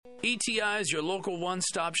PTI is your local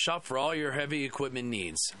one-stop shop for all your heavy equipment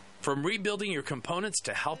needs. From rebuilding your components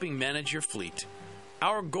to helping manage your fleet,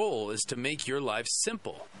 our goal is to make your life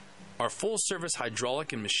simple. Our full-service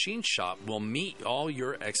hydraulic and machine shop will meet all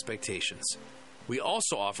your expectations. We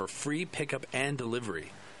also offer free pickup and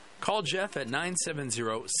delivery. Call Jeff at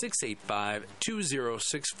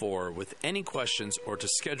 970-685-2064 with any questions or to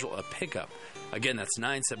schedule a pickup. Again, that's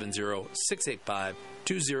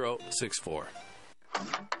 970-685-2064.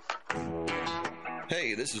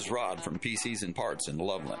 Hey, this is Rod from PCs and Parts in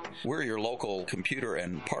Loveland. We're your local computer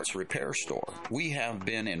and parts repair store. We have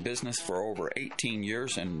been in business for over 18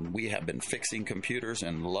 years, and we have been fixing computers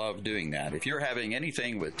and love doing that. If you're having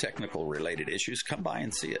anything with technical related issues, come by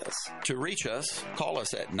and see us. To reach us, call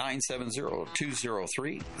us at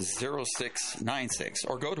 970-203-0696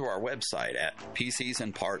 or go to our website at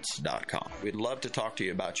pcsandparts.com. We'd love to talk to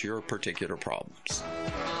you about your particular problems.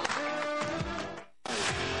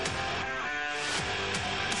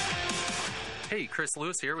 Hey, Chris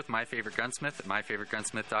Lewis here with My Favorite Gunsmith at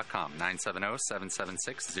myfavoritegunsmith.com,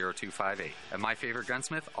 970-776-0258. At My Favorite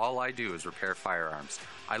Gunsmith, all I do is repair firearms.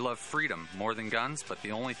 I love freedom more than guns, but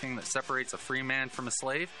the only thing that separates a free man from a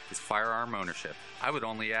slave is firearm ownership. I would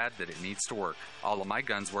only add that it needs to work. All of my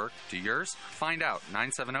guns work. Do yours? Find out.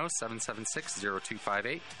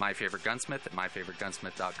 970-776-0258. My Favorite Gunsmith at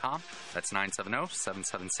myfavoritegunsmith.com. That's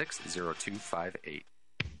 970-776-0258.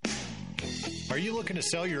 Are you looking to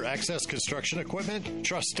sell your excess construction equipment?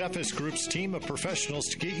 Trust Steffes Group's team of professionals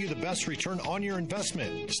to get you the best return on your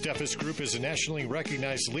investment. Steffes Group is a nationally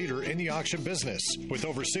recognized leader in the auction business with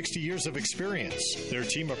over 60 years of experience. Their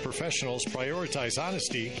team of professionals prioritize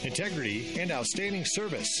honesty, integrity, and outstanding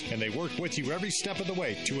service, and they work with you every step of the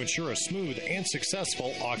way to ensure a smooth and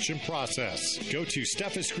successful auction process. Go to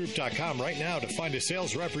steffesgroup.com right now to find a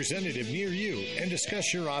sales representative near you and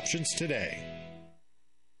discuss your options today.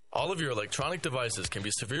 All of your electronic devices can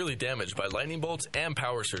be severely damaged by lightning bolts and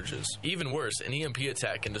power surges. Even worse, an EMP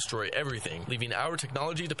attack can destroy everything, leaving our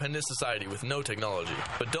technology-dependent society with no technology.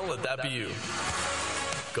 But don't let that be you.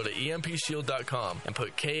 Go to EMPShield.com and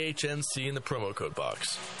put KHNC in the promo code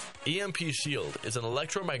box. EMP Shield is an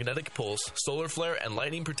electromagnetic pulse, solar flare, and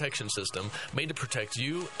lightning protection system made to protect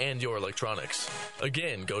you and your electronics.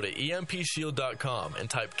 Again, go to EMPShield.com and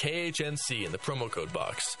type KHNC in the promo code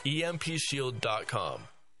box. EMPShield.com.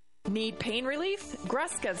 Need pain relief?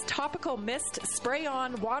 Greska's Topical Mist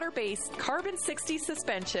Spray-On Water-Based Carbon 60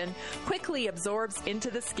 suspension quickly absorbs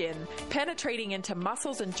into the skin, penetrating into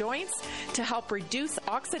muscles and joints to help reduce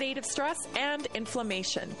oxidative stress and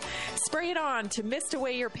inflammation. Spray it on to mist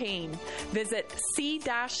away your pain. Visit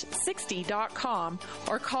c-60.com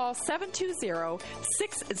or call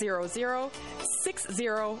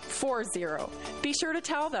 720-600-6040. Be sure to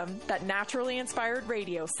tell them that Naturally Inspired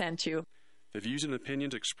Radio sent you. The views and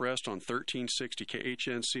opinions expressed on 1360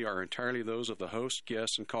 KHNC are entirely those of the host,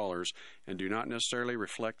 guests, and callers and do not necessarily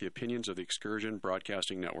reflect the opinions of the Excursion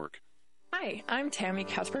Broadcasting Network. Hi, I'm Tammy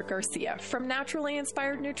Cuthbert Garcia from Naturally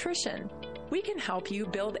Inspired Nutrition. We can help you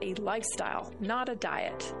build a lifestyle, not a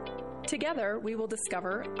diet. Together, we will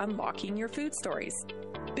discover unlocking your food stories,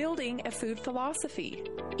 building a food philosophy,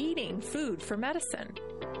 eating food for medicine.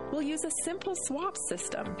 We'll use a simple swap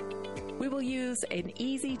system. We will use an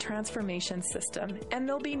easy transformation system, and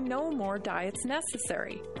there'll be no more diets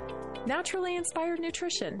necessary. Naturally Inspired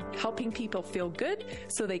Nutrition, helping people feel good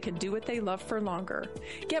so they can do what they love for longer.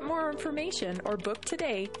 Get more information or book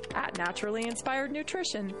today at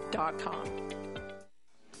naturallyinspirednutrition.com.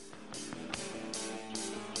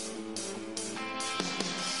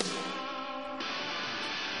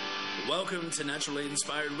 Welcome to Naturally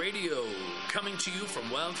Inspired Radio, coming to you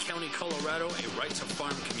from Wild County, Colorado, a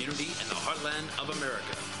right-to-farm community in the heartland of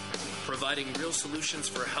America. Providing real solutions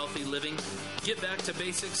for healthy living, get back to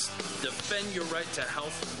basics, defend your right to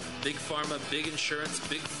health. Big pharma, big insurance,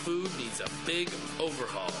 big food needs a big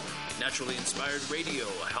overhaul. Naturally Inspired Radio,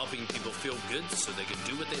 helping people feel good so they can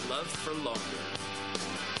do what they love for longer.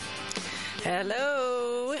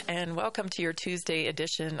 Hello, and welcome to your Tuesday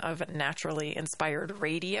edition of Naturally Inspired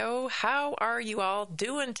Radio. How are you all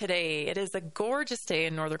doing today? It is a gorgeous day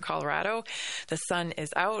in northern Colorado. The sun is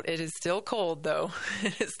out. It is still cold, though.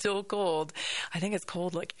 It is still cold. I think it's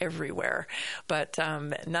cold like everywhere. But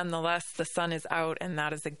nonetheless, the sun is out, and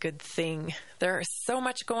that is a good thing. There is so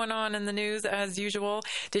much going on in the news, as usual.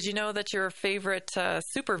 Did you know that your favorite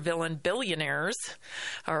supervillain billionaires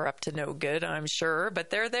are up to no good, I'm sure, but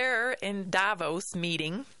they're there in Davos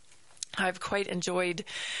meeting. I've quite enjoyed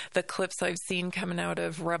the clips I've seen coming out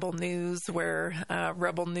of Rebel News, where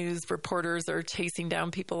Rebel News reporters are chasing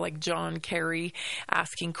down people like John Kerry,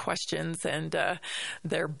 asking questions, and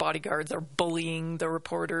their bodyguards are bullying the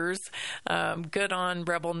reporters. Good on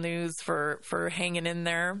Rebel News for hanging in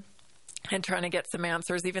there and trying to get some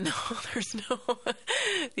answers, even though there's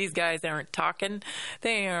these guys aren't talking.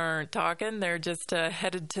 They aren't talking. They're just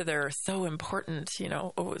headed to their so important,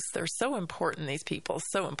 they're so important, these people,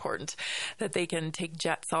 so important that they can take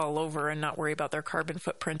jets all over and not worry about their carbon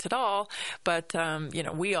footprint at all. But,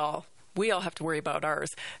 we all have to worry about ours.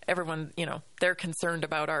 Everyone, they're concerned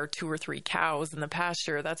about our 2 or 3 cows in the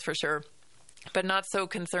pasture, that's for sure, but not so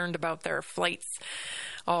concerned about their flights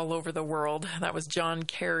all over the world. That was John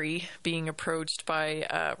Kerry being approached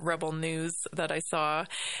by Rebel News that I saw.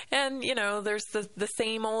 And, there's the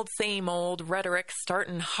same old rhetoric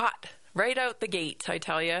starting hot right out the gate, I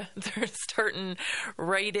tell you. They're starting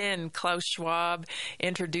right in. Klaus Schwab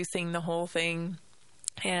introducing the whole thing.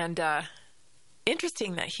 And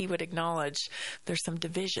interesting that he would acknowledge there's some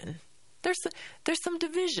division. There's some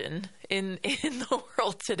division in the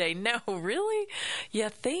world today. No, really? You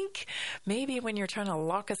think maybe when you're trying to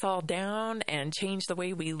lock us all down and change the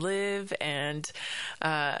way we live and,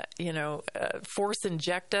 force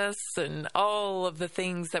inject us and all of the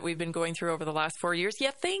things that we've been going through over the last 4 years,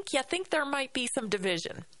 you think there might be some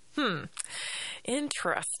division?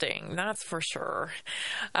 Interesting. That's for sure.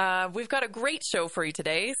 We've got a great show for you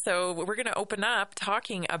today. So we're going to open up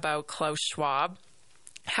talking about Klaus Schwab,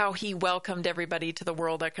 how he welcomed everybody to the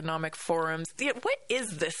World Economic Forums. What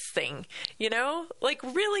is this thing?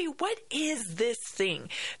 Really, what is this thing?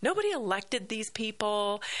 Nobody elected these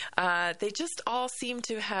people. They just all seem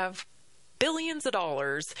to have billions of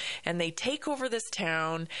dollars, and they take over this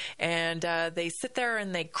town, and they sit there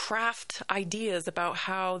and they craft ideas about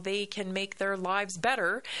how they can make their lives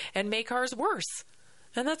better and make ours worse.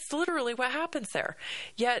 And that's literally what happens there.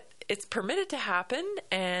 Yet it's permitted to happen,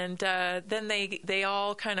 and then they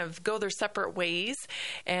all kind of go their separate ways,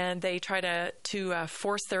 and they try to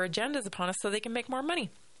force their agendas upon us so they can make more money.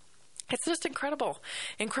 It's just incredible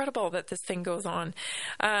that this thing goes on.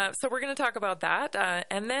 So we're going to talk about that,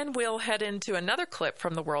 and then we'll head into another clip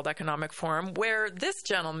from the World Economic Forum where this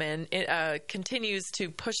gentleman continues to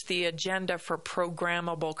push the agenda for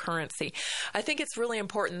programmable currency. I think it's really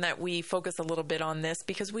important that we focus a little bit on this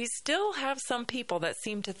because we still have some people that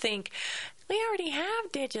seem to think, we already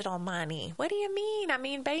have digital money. What do you mean? I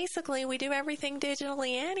mean, basically, we do everything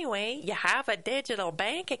digitally anyway. You have a digital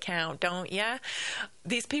bank account, don't you?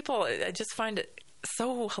 These people, I just find it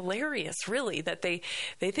so hilarious, really, that they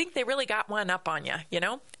think they really got one up on you,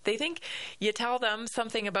 They think you tell them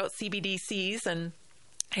something about CBDCs and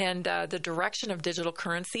the direction of digital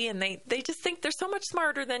currency, and they just think they're so much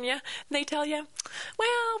smarter than you. And they tell you,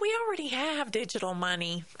 well, we already have digital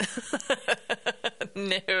money.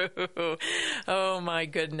 No. Oh, my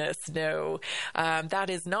goodness, no. That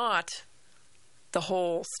is not the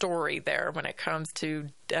whole story there when it comes to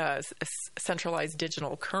centralized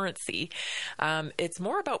digital currency. It's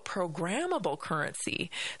more about programmable currency.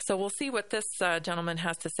 So we'll see what this gentleman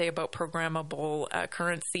has to say about programmable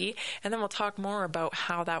currency, and then we'll talk more about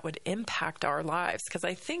how that would impact our lives, because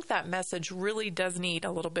I think that message really does need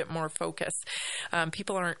a little bit more focus.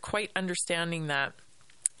 People aren't quite understanding that.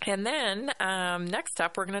 And then next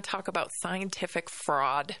up, we're going to talk about scientific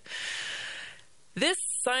fraud. This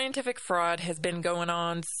scientific fraud has been going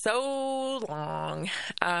on so long.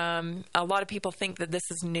 A lot of people think that this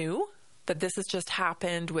is new, that this has just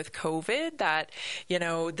happened with COVID, that,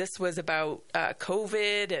 this was about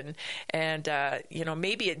COVID and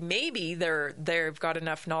maybe they've got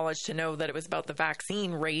enough knowledge to know that it was about the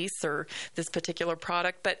vaccine race or this particular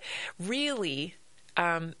product. But really,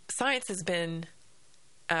 science has been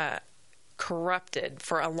corrupted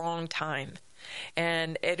for a long time.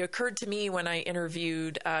 And it occurred to me when I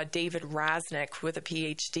interviewed David Rasnick with a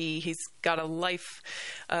PhD. He's got a life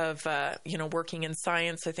of, working in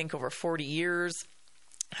science, I think over 40 years.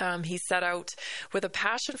 He set out with a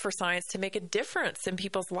passion for science to make a difference in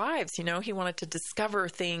people's lives. He wanted to discover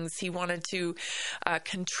things. He wanted to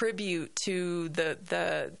contribute to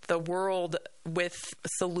the world with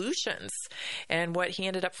solutions. And what he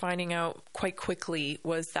ended up finding out quite quickly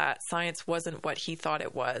was that science wasn't what he thought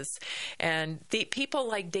it was. And the people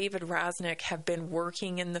like David Rasnick have been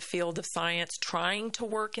working in the field of science, trying to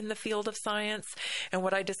work in the field of science. And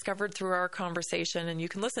what I discovered through our conversation, and you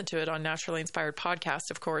can listen to it on Naturally Inspired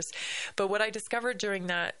Podcast, of course, but what I discovered during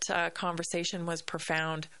that conversation was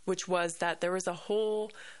profound, which was that there was a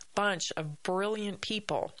whole bunch of brilliant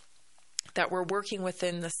people that were working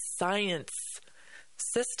within the science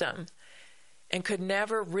system and could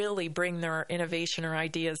never really bring their innovation or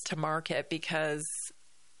ideas to market because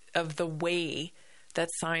of the way that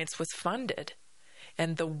science was funded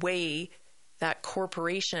and the way that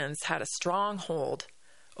corporations had a stronghold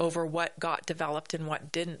over what got developed and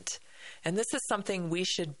what didn't. And this is something we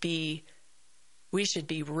should be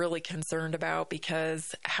really concerned about,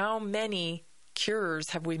 because how many cures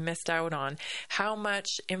have we missed out on? How much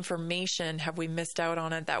information have we missed out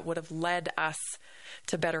on it that would have led us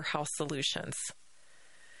to better health solutions?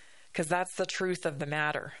 Because that's the truth of the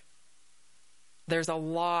matter. There's a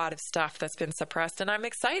lot of stuff that's been suppressed, and I'm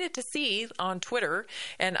excited to see on Twitter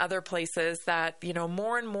and other places that, you know,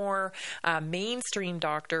 more and more mainstream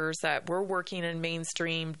doctors that were working in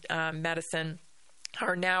mainstream medicine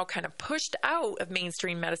are now kind of pushed out of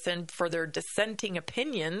mainstream medicine for their dissenting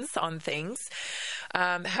opinions on things,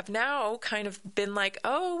 have now kind of been like,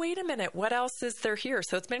 oh, wait a minute, what else is there here?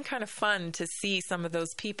 So it's been kind of fun to see some of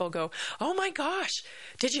those people go, oh my gosh,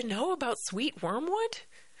 did you know about sweet wormwood?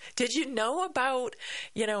 Did you know about,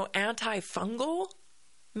 you know, antifungal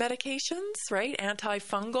medications, right?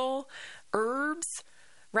 Antifungal herbs,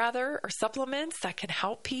 rather, or supplements that can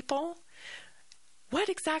help people? What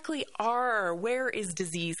exactly where is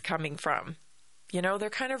disease coming from? You know, they're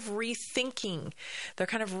kind of rethinking the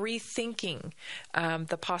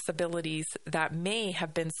possibilities that may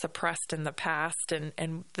have been suppressed in the past,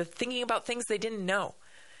 and the thinking about things they didn't know.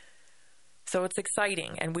 So it's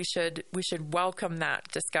exciting, and we should welcome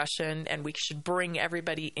that discussion, and we should bring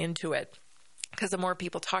everybody into it. Because the more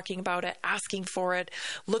people talking about it, asking for it,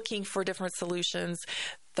 looking for different solutions,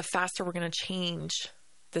 the faster we're going to change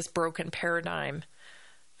this broken paradigm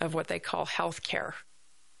of what they call healthcare,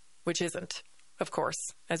 which isn't, of course,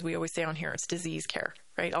 as we always say on here, it's disease care,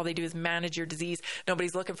 right? All they do is manage your disease.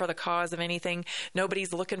 Nobody's looking for the cause of anything.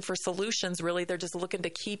 Nobody's looking for solutions, really. They're just looking to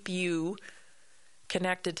keep you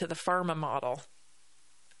connected to the pharma model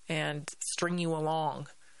and string you along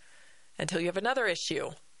until you have another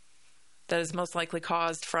issue that is most likely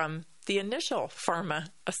caused from the initial pharma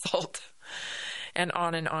assault, and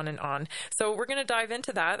on and on and on. So we're going to dive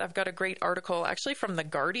into that. I've got a great article actually from The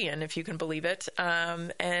Guardian, if you can believe it.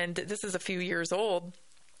 And this is a few years old,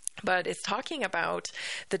 but it's talking about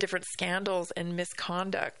the different scandals and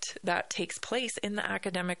misconduct that takes place in the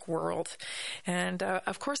academic world. And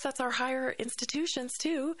of course, that's our higher institutions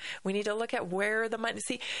too. We need to look at where the money,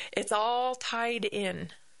 see, it's all tied in.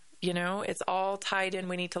 You know, it's all tied in.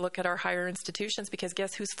 We need to look at our higher institutions, because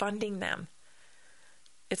guess who's funding them?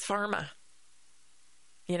 It's pharma.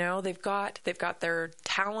 You know, they've got their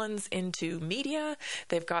talons into media.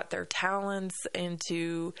 They've got their talents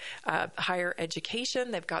into higher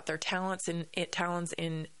education. They've got their talents in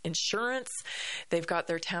insurance. They've got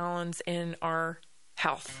their talents in our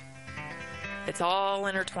health. It's all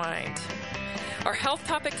intertwined. Our health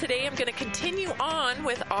topic today, I'm going to continue on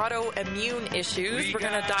with autoimmune issues. We're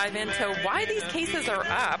going to dive into why these cases are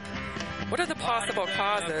up. What are the possible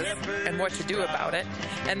causes and what to do about it?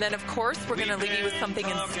 And then, of course, we're going to leave you with something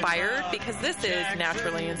inspired, because this is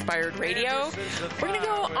Naturally Inspired Radio. We're going to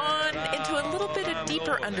go on into a little bit of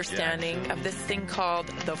deeper understanding of this thing called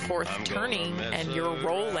the fourth turning and your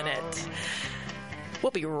role in it. We'll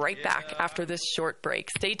be right back after this short break.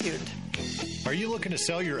 Stay tuned. Are you looking to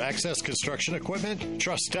sell your access construction equipment?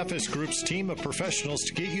 Trust Steffes Group's team of professionals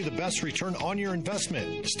to get you the best return on your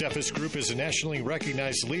investment. Steffes Group is a nationally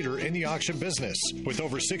recognized leader in the auction business with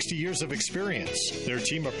over 60 years of experience. Their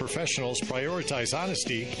team of professionals prioritize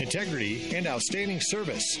honesty, integrity, and outstanding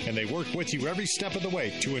service, and they work with you every step of the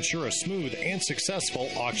way to ensure a smooth and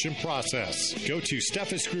successful auction process. Go to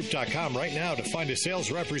steffesgroup.com right now to find a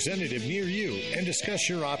sales representative near you and discuss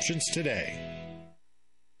your options today.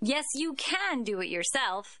 Yes, you can do it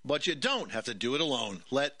yourself. But you don't have to do it alone.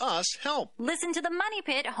 Let us help. Listen to the Money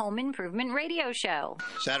Pit Home Improvement Radio Show.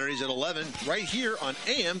 Saturdays at 11, right here on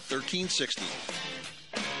AM 1360.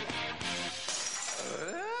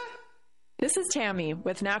 This is Tammy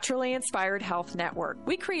with Naturally Inspired Health Network.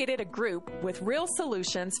 We created a group with real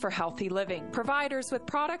solutions for healthy living. Providers with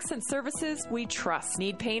products and services we trust.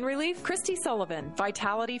 Need pain relief? Christy Sullivan,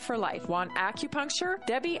 Vitality for Life. Want acupuncture?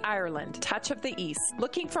 Debbie Ireland, Touch of the East.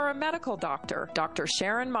 Looking for a medical doctor? Dr.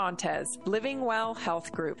 Sharon Montez, Living Well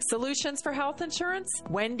Health Group. Solutions for health insurance?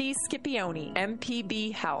 Wendy Scipione,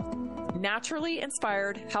 MPB Health.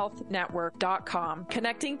 NaturallyInspiredHealthNetwork.com.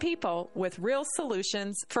 Connecting people with real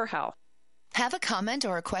solutions for health. Have a comment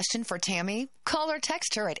or a question for Tammy? Call or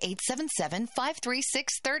text her at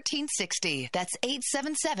 877-536-1360. That's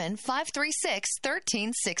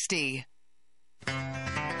 877-536-1360.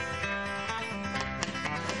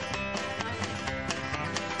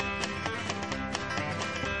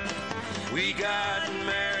 We got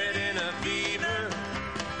married in a fever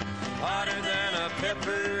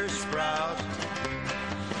first sprout.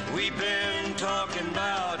 We've been talking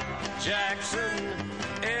about Jackson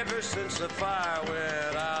ever since the fire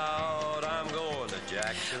went out. I'm going to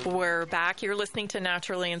Jackson. We're back. You're listening to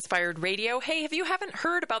Naturally Inspired Radio. Hey, if you haven't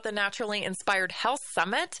heard about the Naturally Inspired Health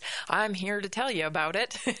Summit, I'm here to tell you about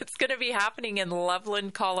it. It's going to be happening in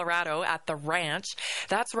Loveland, Colorado at the ranch.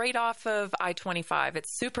 That's right off of I-25.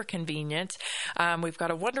 It's super convenient. We've got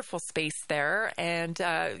a wonderful space there, and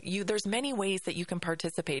there's many ways that you can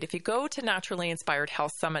participate. If you go to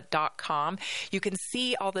naturallyinspiredhealthsummit.com, you can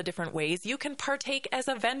see all the different ways you can partake as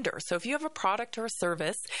a vendor. So if you have a product or a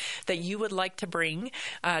service that you would like to bring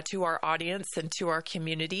to our audience and to our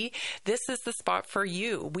community, this is the spot for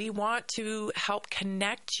you. We want to help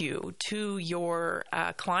connect you to your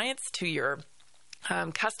clients, to your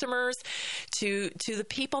customers, to the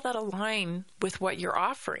people that align with what you're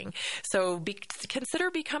offering. So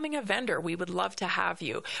consider becoming a vendor. We would love to have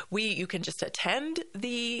you. You can just attend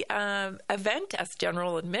the event as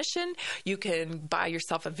general admission. You can buy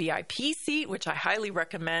yourself a VIP seat, which I highly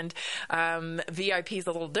recommend. VIP is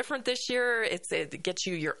a little different this year. It gets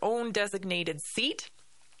you your own designated seat.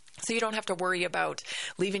 So you don't have to worry about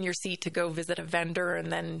leaving your seat to go visit a vendor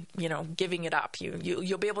and then, giving it up.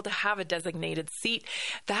 You'll be able to have a designated seat.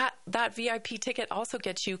 That VIP ticket also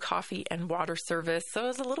gets you coffee and water service, so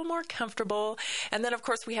it's a little more comfortable. And then, of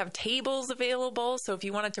course, we have tables available. So if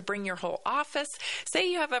you wanted to bring your whole office,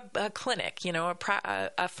 say you have a clinic,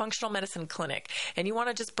 a functional medicine clinic, and you want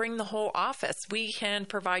to just bring the whole office, we can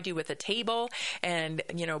provide you with a table and,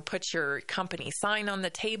 put your company sign on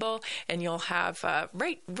the table, and you'll have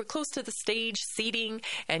close to the stage seating,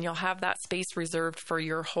 and you'll have that space reserved for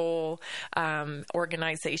your whole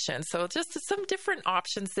organization. So just some different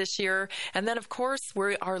options this year. And then, of course,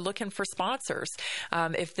 we are looking for sponsors.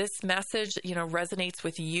 If this message, resonates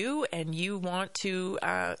with you and you want to,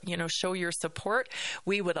 show your support,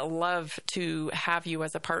 we would love to have you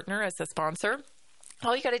as a partner, as a sponsor.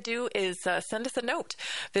 All you got to do is send us a note.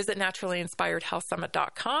 Visit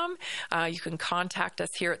naturallyinspiredhealthsummit.com. You can contact us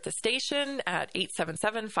here at the station at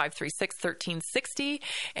 877-536-1360,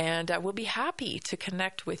 and we'll be happy to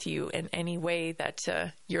connect with you in any way that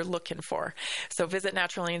you're looking for. So visit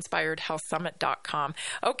naturallyinspiredhealthsummit.com.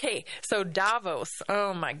 Okay, so Davos.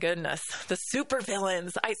 Oh my goodness, the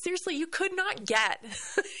supervillains. You could not get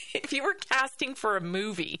if you were casting for a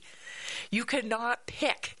movie, you could not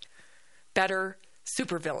pick better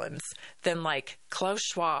supervillains than like Klaus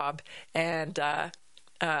Schwab and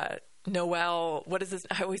Noel, what is this?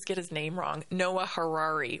 I always get his name wrong. Noah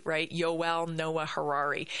Harari, right? Yoel Noah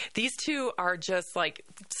Harari. These two are just like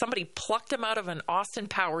somebody plucked them out of an Austin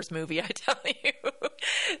Powers movie, I tell you.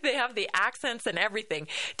 They have the accents and everything.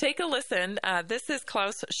 Take a listen. This is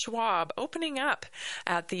Klaus Schwab opening up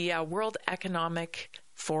at the World Economic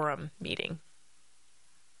Forum meeting.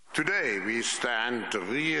 Today we stand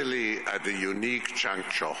really at a unique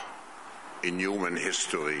juncture in human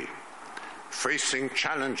history, facing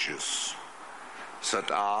challenges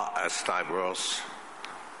that are as diverse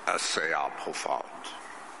as they are profound.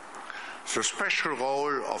 The special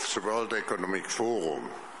role of the World Economic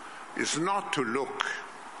Forum is not to look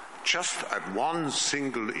just at one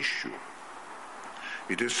single issue.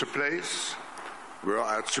 It is a place where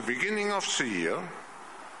at the beginning of the year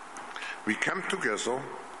we come together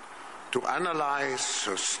to analyze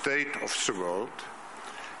the state of the world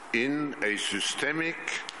in a systemic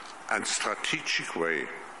and strategic way,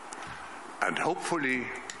 and hopefully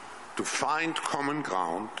to find common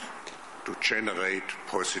ground to generate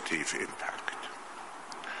positive impact.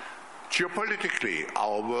 Geopolitically,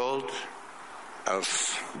 our world,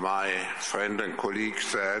 as my friend and colleague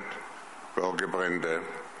said, Børge Brende,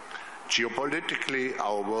 geopolitically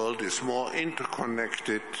our world is more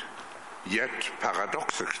interconnected, yet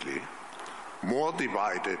paradoxically more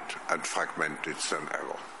divided and fragmented than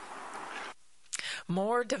ever.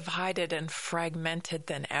 More divided and fragmented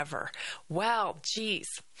than ever. Well, geez.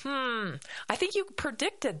 I think you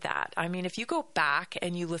predicted that. I mean, if you go back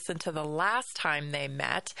and you listen to the last time they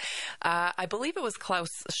met, I believe it was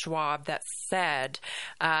Klaus Schwab that said,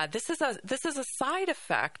 this is a side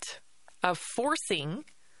effect of forcing,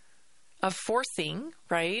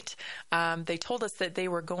 right? They told us that they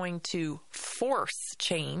were going to force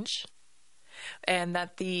change, and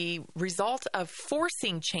that the result of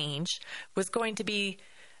forcing change was going to be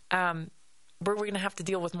where we're going to have to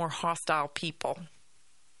deal with more hostile people.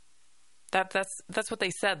 That's what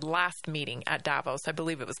they said last meeting at Davos. I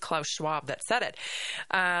believe it was Klaus Schwab that said it.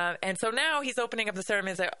 And so now he's opening up the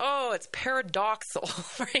ceremony and saying, it's paradoxical,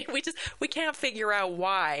 right? We can't figure out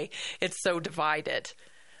why it's so divided.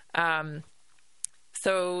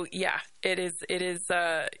 So yeah, it is,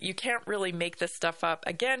 you can't really make this stuff up.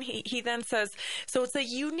 Again, he then says, so it's a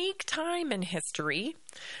unique time in history,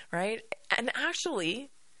 right? And actually,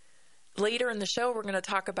 later in the show, we're going to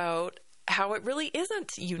talk about how it really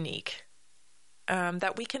isn't unique.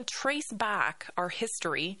 That we can trace back our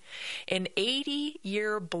history in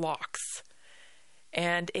 80-year blocks.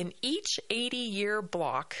 And in each 80-year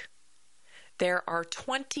block, there are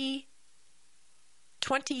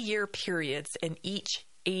 20-year periods in each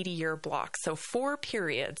 80-year block. So 4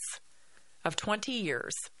 periods of 20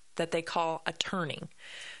 years that they call a turning,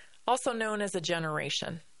 also known as a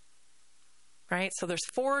generation. Right? So there's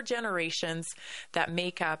 4 generations that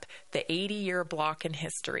make up the 80-year block in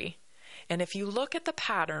history. And if you look at the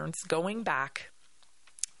patterns going back,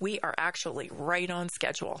 we are actually right on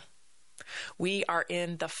schedule. We are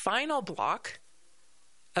in the final block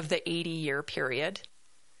of the 80-year period,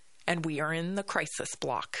 and we are in the crisis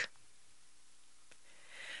block.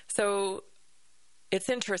 So it's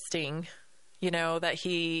interesting, that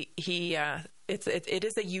it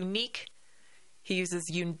is a unique. He uses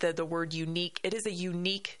the word unique. It is a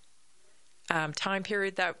unique time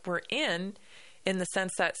period that we're in the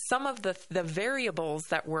sense that some of the variables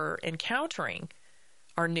that we're encountering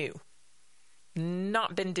are new,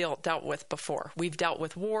 not been dealt with before. We've dealt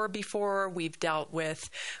with war before. We've dealt with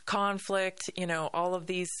conflict, all of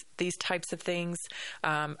these types of things,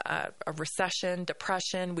 a recession,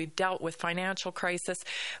 depression. We've dealt with financial crisis,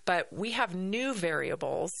 but we have new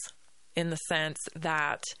variables in the sense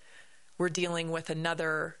that we're dealing with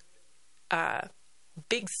another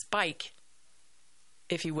big spike,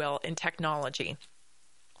 if you will, in technology.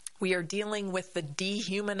 We are dealing with the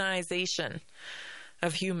dehumanization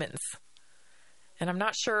of humans. And I'm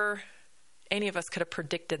not sure any of us could have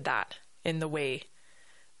predicted that in the way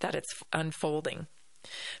that it's unfolding.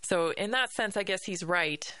 So in that sense, I guess he's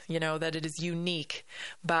right, that it is unique.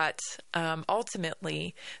 But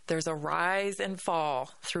ultimately, there's a rise and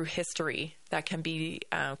fall through history that can be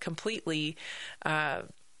completely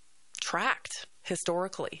tracked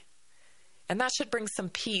historically. And that should bring some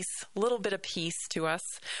peace, a little bit of peace to us.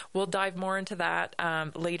 We'll dive more into that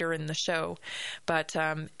later in the show. But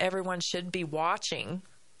everyone should be watching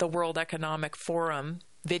the World Economic Forum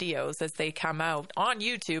videos as they come out on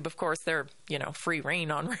YouTube. Of course, they're, free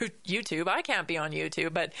reign on YouTube. I can't be on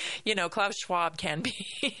YouTube, but, Klaus Schwab can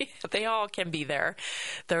be. They all can be there.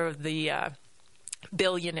 They're the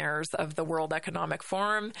billionaires of the World Economic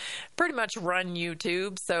Forum pretty much run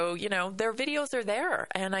YouTube. So, their videos are there.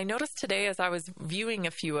 And I noticed today as I was viewing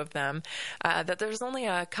a few of them that there's only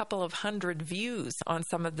a couple of hundred views on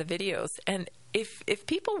some of the videos. And if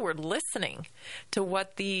people were listening to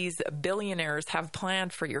what these billionaires have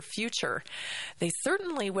planned for your future, they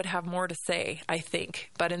certainly would have more to say, I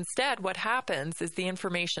think. But instead, what happens is the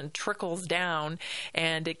information trickles down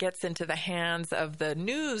and it gets into the hands of the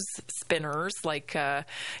news spinners like,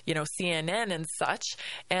 CNN and such.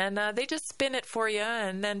 And they just spin it for you.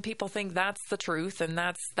 And then people think that's the truth. And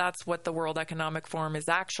that's what the World Economic Forum is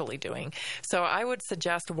actually doing. So I would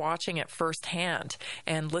suggest watching it firsthand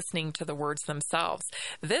and listening to the words themselves.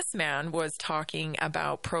 This man was talking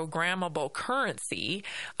about programmable currency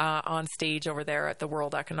on stage over there at the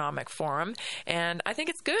World Economic Forum. And I think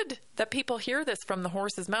it's good that people hear this from the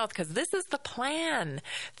horse's mouth because this is the plan.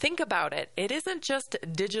 Think about it. It isn't just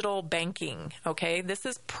digital banking, okay? This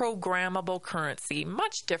is programmable currency,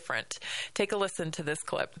 much different. Take a listen to this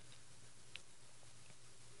clip.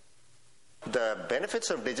 The benefits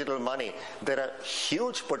of digital money, there are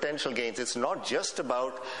huge potential gains. It's not just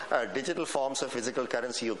about digital forms of physical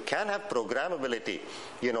currency. You can have programmability,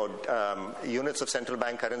 units of central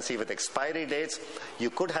bank currency with expiry dates. You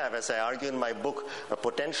could have, as I argue in my book, a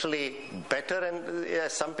potentially better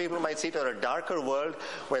and some people might see it, or a darker world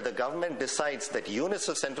where the government decides that units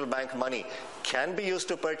of central bank money can be used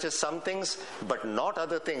to purchase some things, but not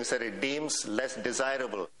other things that it deems less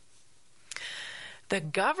desirable. The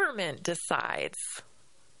government decides.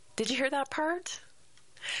 Did you hear that part?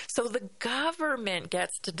 So the government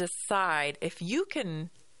gets to decide if you can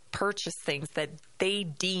purchase things that they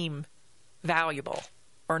deem valuable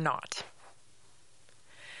or not.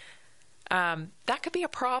 That could be a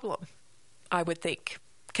problem, I would think,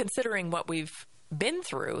 considering what we've been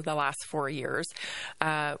through the last 4 years.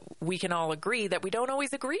 We can all agree that we don't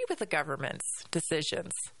always agree with the government's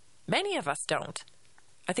decisions. Many of us don't.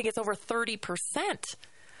 I think it's over 30%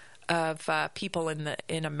 of people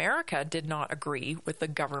in America did not agree with the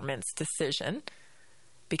government's decision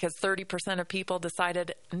because 30% of people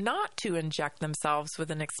decided not to inject themselves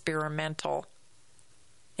with an experimental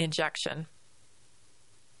injection,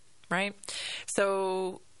 right?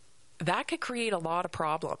 So that could create a lot of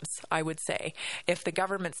problems, I would say. If the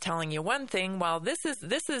government's telling you one thing, well, this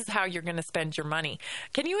is how you're going to spend your money.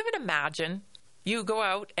 Can you even imagine? You go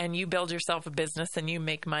out and you build yourself a business and you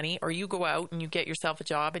make money, or you go out and you get yourself a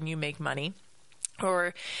job and you make money,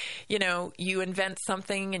 or, you know, you invent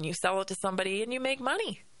something and you sell it to somebody and you make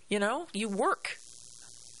money. You know, you work,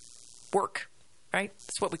 right?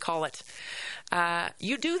 That's what we call it.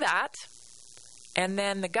 You do that. And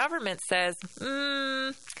then the government says,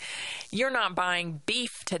 you're not buying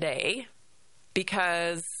beef today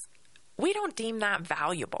because we don't deem that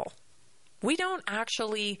valuable. We don't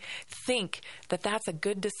actually think that that's a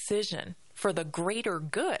good decision for the greater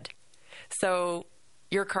good. So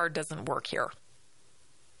your card doesn't work here.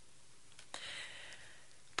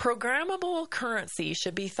 Programmable currency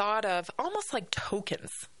should be thought of almost like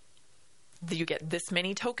tokens. You get this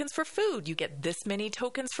many tokens for food. You get this many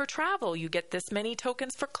tokens for travel. You get this many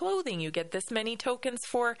tokens for clothing. You get this many tokens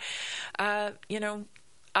for, a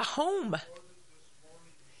home.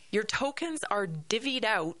 Your tokens are divvied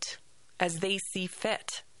out as they see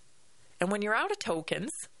fit. And when you're out of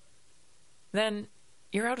tokens, then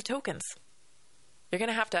you're out of tokens. You're going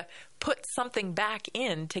to have to put something back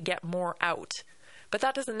in to get more out. But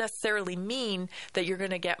that doesn't necessarily mean that you're going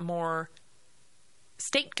to get more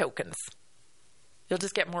state tokens. You'll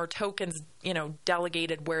just get more tokens,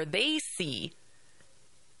 delegated where they see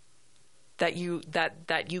that you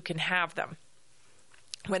can have them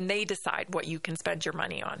when they decide what you can spend your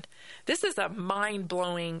money on. This is a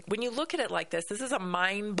mind-blowing, when you look at it like this is a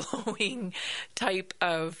mind-blowing type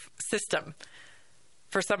of system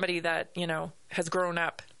for somebody that, has grown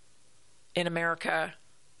up in America,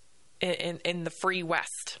 in the free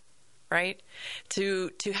West. Right?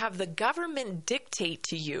 To have the government dictate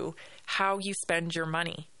to you how you spend your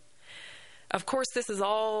money. Of course, this is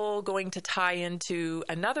all going to tie into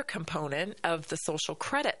another component of the social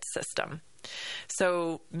credit system.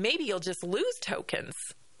 So maybe you'll just lose tokens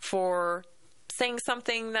for saying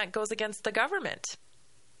something that goes against the government.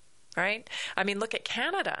 Right? I mean, look at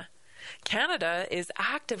Canada. Canada is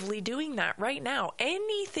actively doing that right now.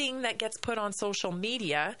 Anything that gets put on social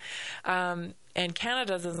media, and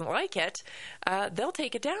Canada doesn't like it, they'll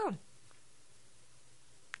take it down.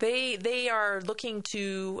 They are looking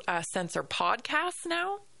to censor podcasts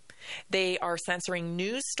now. They are censoring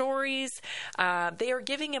news stories. They are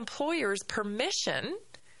giving employers permission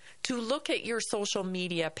to look at your social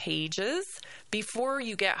media pages before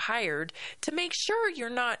you get hired to make sure you're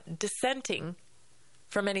not dissenting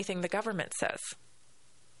from anything the government says.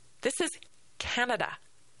 This is Canada.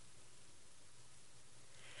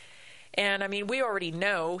 And I mean, we already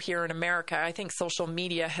know here in America, I think social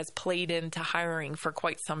media has played into hiring for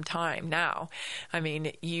quite some time now. I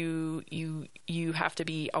mean, you have to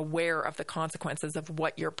be aware of the consequences of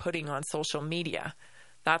what you're putting on social media.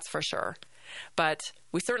 That's for sure. But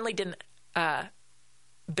we certainly didn't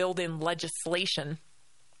build in legislation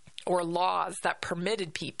or laws that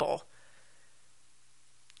permitted people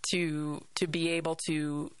to be able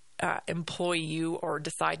to employ you or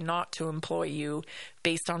decide not to employ you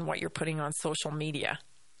based on what you're putting on social media.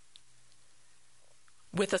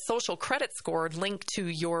 With a social credit score linked to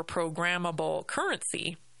your programmable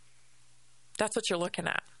currency, that's what you're looking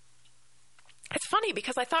at. It's funny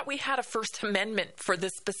because I thought we had a First Amendment for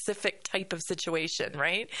this specific type of situation,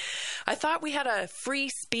 right? I thought we had a free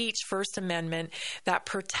speech First Amendment that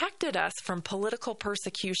protected us from political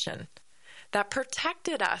persecution, that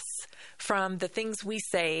protected us from the things we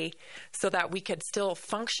say so that we could still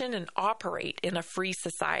function and operate in a free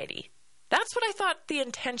society. That's what I thought the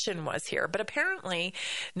intention was here. But apparently,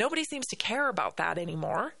 nobody seems to care about that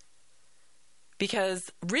anymore because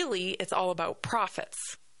really it's all about profits.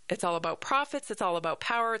 It's all about profits. It's all about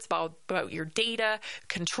power. It's about your data,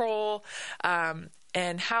 control,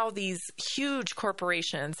 and how these huge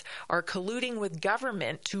corporations are colluding with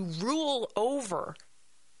government to rule over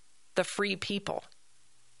the free people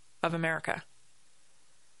of America.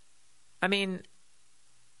 I mean,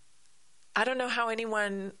 I don't know how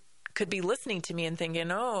anyone could be listening to me and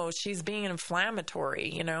thinking, oh, she's being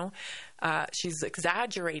inflammatory, she's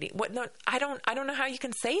exaggerating. What? No, I don't know how you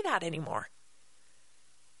can say that anymore.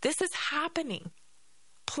 This is happening.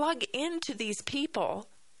 Plug into these people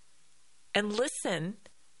and listen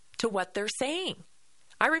to what they're saying.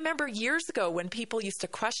 I remember years ago when people used to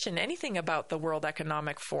question anything about the World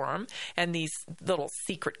Economic Forum and these little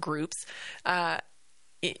secret groups. Not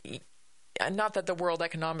that the World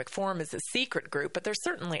Economic Forum is a secret group, but there's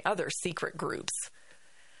certainly other secret groups.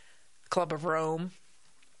 Club of Rome.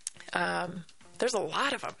 There's a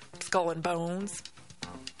lot of them. Skull and Bones.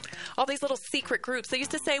 All these little secret groups. They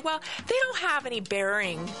used to say, well, they don't have any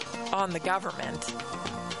bearing on the government.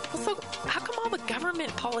 Well, Also, how come all the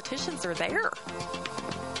government politicians are there?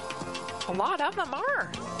 A lot of them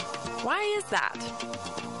are. Why is that?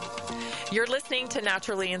 You're listening to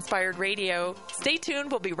Naturally Inspired Radio. Stay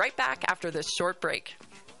tuned. We'll be right back after this short break.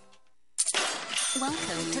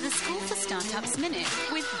 Welcome to the School for Startups Minute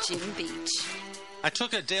with Jim Beach. I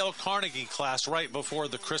took a Dale Carnegie class right before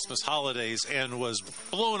the Christmas holidays and was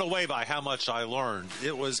blown away by how much I learned.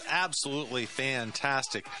 It was absolutely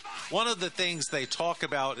fantastic. One of the things they talk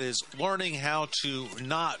about is learning how to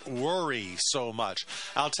not worry so much.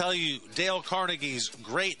 I'll tell you Dale Carnegie's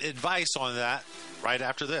great advice on that right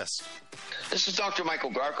after this. This is Dr.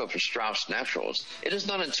 Michael Garko for Strauss Naturals. It is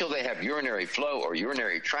not until they have urinary flow or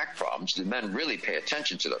urinary tract problems do men really pay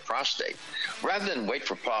attention to their prostate. Rather than wait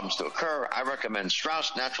for problems to occur, I recommend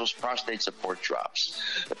Strauss Naturals Prostate Support Drops.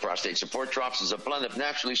 The Prostate Support Drops is a blend of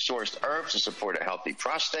naturally sourced herbs to support a healthy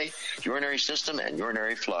prostate, urinary system, and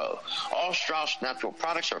urinary flow. All Strauss Natural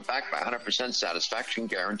products are backed by 100% satisfaction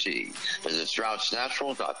guarantee. Visit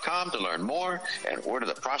StraussNatural.com to learn more and order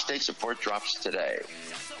the Prostate Support Drops today.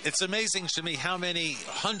 It's amazing to me how many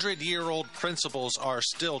 100-year-old principles are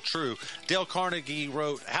still true. Dale Carnegie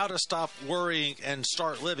wrote How to Stop Worrying and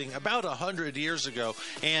Start Living about 100 years ago,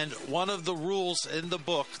 and one of the rules in the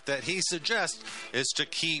book that he suggests is to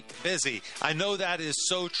keep busy. I know that is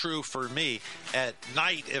so true for me. At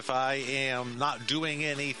night, if I am not doing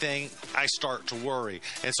anything, I start to worry.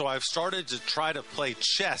 And so I've started to try to play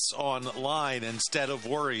chess online instead of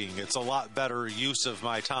worrying. It's a lot better use of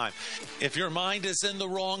my time. If your mind is in the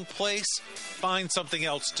wrong place, find something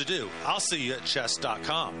else to do. I'll see you at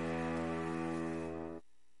chess.com.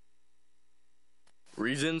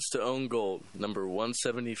 Reasons to own gold, number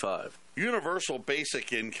 175. Universal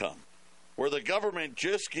basic income, where the government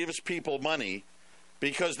just gives people money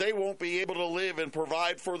because they won't be able to live and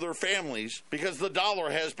provide for their families because the dollar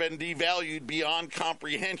has been devalued beyond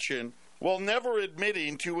comprehension, while never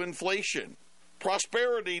admitting to inflation.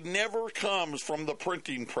 Prosperity never comes from the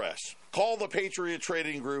printing press. Call the Patriot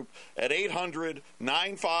Trading Group at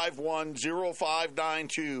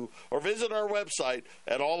 800-951-0592 or visit our website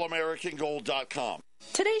at allamericangold.com.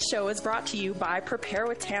 Today's show is brought to you by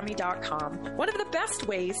PrepareWithTammy.com. One of the best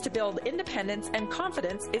ways to build independence and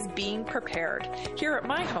confidence is being prepared. Here at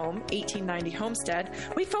my home, 1890 Homestead,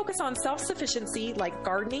 we focus on self-sufficiency like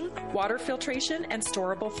gardening, water filtration, and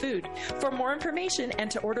storable food. For more information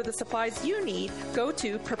and to order the supplies you need, go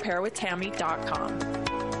to PrepareWithTammy.com.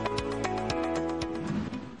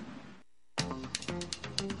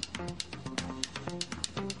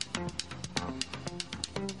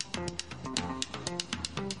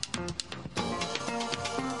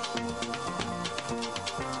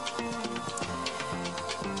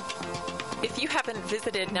 If you haven't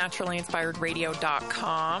visited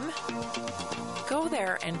naturallyinspiredradio.com, go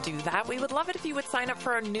there and do that. We would love it if you would sign up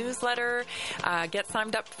for our newsletter, get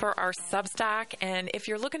signed up for our Substack, and if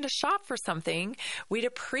you're looking to shop for something, we'd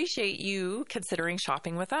appreciate you considering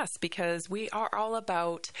shopping with us because we are all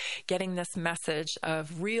about getting this message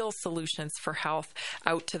of real solutions for health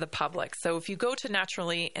out to the public. So if you go to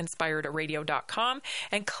naturallyinspiredradio.com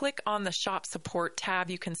and click on the Shop Support tab,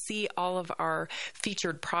 you can see all of our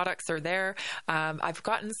featured products are there. I've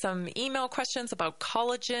gotten some email questions about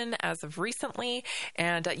collagen as of recently,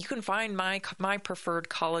 and you can find my preferred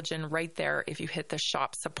collagen right there if you hit the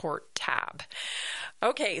Shop Support tab.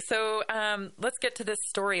 Okay, so let's get to this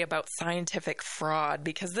story about scientific fraud,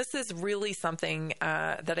 because this is really something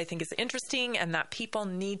that I think is interesting and that people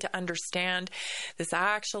need to understand. This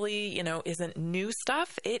actually, isn't new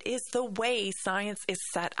stuff. It is the way science is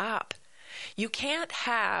set up. You can't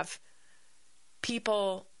have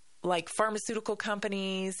people like pharmaceutical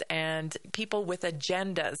companies and people with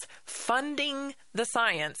agendas funding the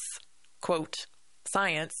science, quote,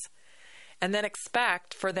 science, and then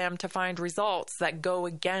expect for them to find results that go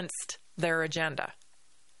against their agenda.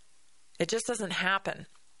 It just doesn't happen.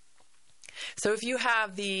 So if you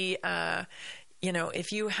have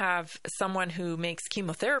if you have someone who makes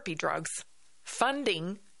chemotherapy drugs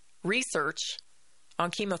funding research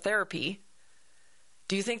on chemotherapy,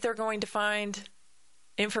 do you think they're going to find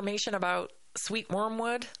information about sweet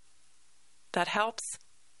wormwood that helps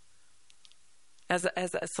as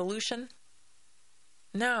a solution?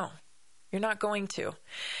 No, you're not going to.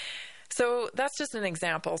 So that's just an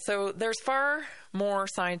example. So there's far more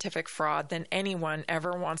scientific fraud than anyone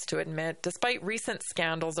ever wants to admit. Despite recent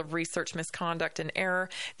scandals of research misconduct and error,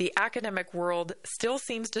 the academic world still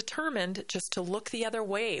seems determined just to look the other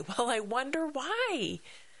way. Well, I wonder why.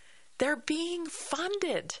 They're being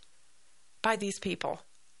funded by these people.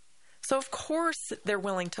 So, of course, they're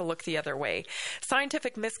willing to look the other way.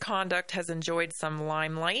 Scientific misconduct has enjoyed some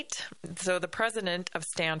limelight. So the president of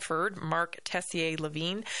Stanford, Mark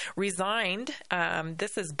Tessier-Levine, resigned.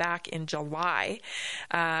 This is back in July,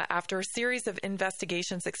 after a series of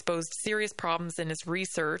investigations exposed serious problems in his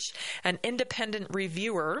research. An independent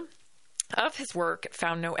reviewer of his work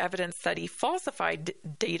found no evidence that he falsified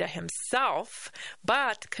data himself,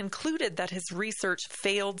 but concluded that his research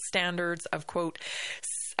failed standards of, quote,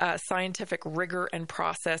 scientific rigor and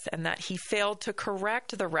process, and that he failed to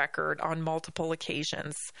correct the record on multiple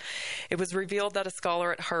occasions. It was revealed that a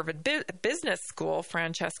scholar at Harvard Business School,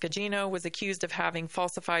 Francesca Gino, was accused of having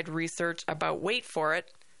falsified research about, wait for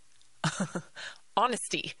it,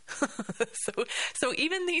 honesty. So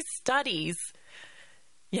even these studies,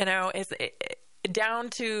 is down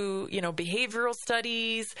to, behavioral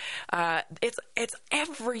studies. It's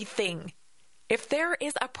everything. If there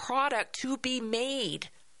is a product to be made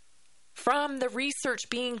from the research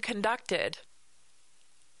being conducted,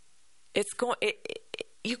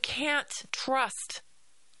 you can't trust.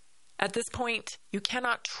 At this point, you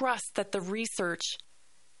cannot trust that the research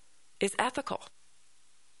is ethical,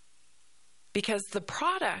 because the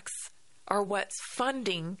products are what's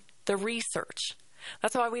funding the research.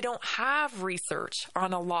 That's why we don't have research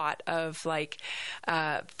on a lot of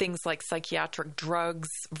things like psychiatric drugs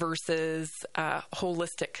versus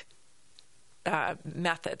holistic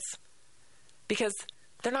methods, because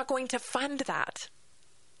they're not going to fund that.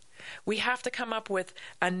 We have to come up with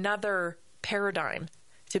another paradigm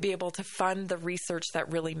to be able to fund the research that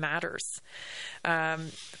really matters.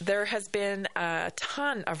 There has been a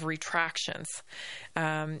ton of retractions,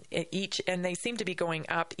 and they seem to be going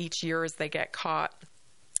up each year as they get caught.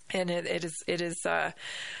 And it is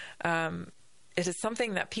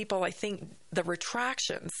something that people, I think, the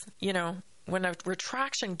retractions, when a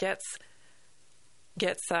retraction gets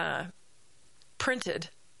printed,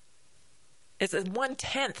 it's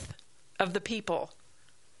 1/10 of the people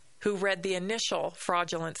who read the initial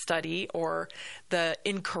fraudulent study or the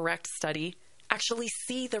incorrect study actually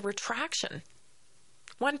see the retraction.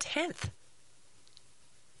 1/10.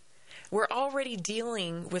 We're already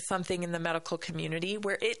dealing with something in the medical community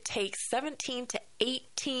where it takes 17 to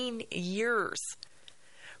 18 years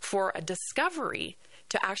for a discovery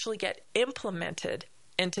to actually get implemented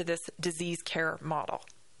into this disease care model.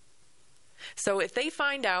 So if they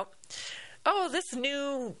find out, this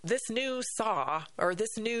new saw or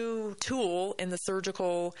this new tool in the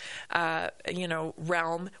surgical,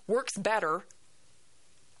 realm works better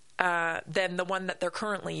than the one that they're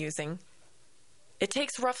currently using, it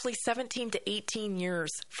takes roughly 17 to 18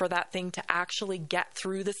 years for that thing to actually get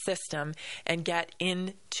through the system and get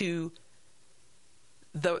into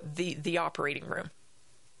the operating room.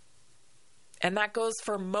 And that goes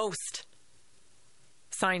for most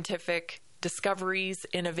scientific discoveries,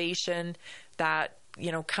 innovation that,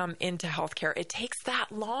 come into healthcare. It takes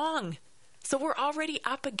that long. So we're already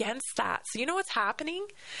up against that. So you know what's happening?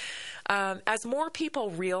 As more people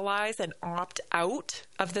realize and opt out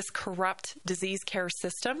of this corrupt disease care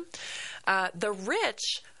system, the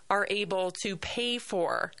rich are able to pay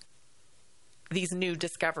for these new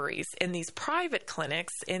discoveries in these private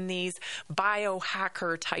clinics, in these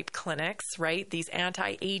biohacker type clinics, right? These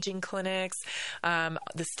anti-aging clinics,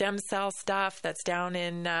 the stem cell stuff that's down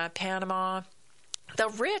in Panama. The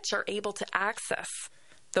rich are able to access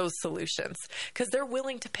those solutions because they're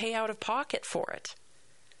willing to pay out of pocket for it.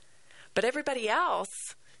 But everybody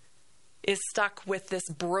else is stuck with this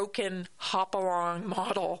broken hop-along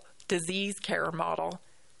model, disease care model.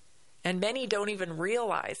 And many don't even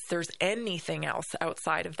realize there's anything else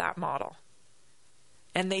outside of that model.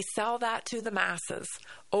 And they sell that to the masses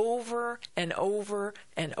over and over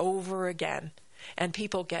and over again. And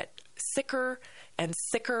people get sicker and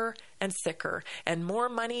sicker and sicker. And more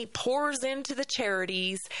money pours into the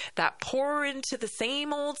charities that pour into the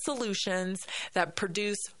same old solutions that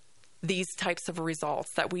produce these types of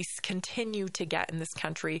results that we continue to get in this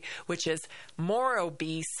country, which is more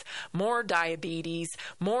obese, more diabetes,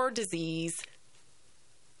 more disease,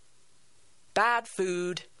 bad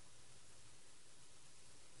food.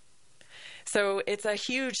 So it's a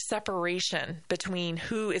huge separation between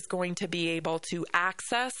who is going to be able to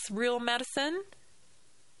access real medicine,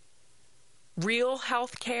 real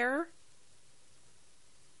health care.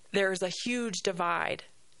 There's a huge divide.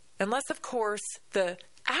 Unless, of course, the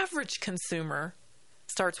average consumer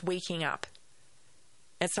starts waking up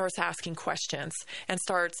and starts asking questions and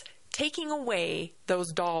starts taking away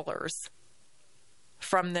those dollars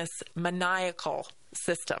from this maniacal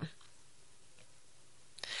system.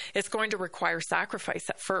 It's going to require sacrifice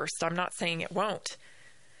at first. I'm not saying it won't.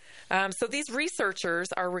 So these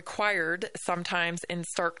researchers are required sometimes in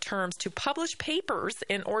stark terms to publish papers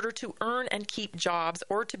in order to earn and keep jobs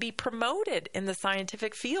or to be promoted in the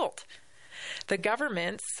scientific field. The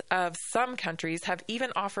governments of some countries have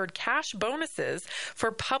even offered cash bonuses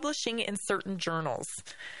for publishing in certain journals.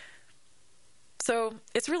 So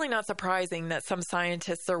it's really not surprising that some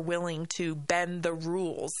scientists are willing to bend the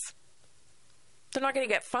rules. They're not going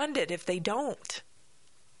to get funded if they don't.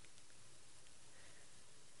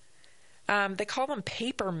 They call them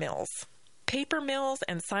paper mills. Paper mills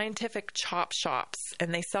and scientific chop shops,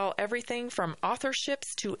 and they sell everything from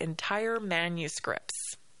authorships to entire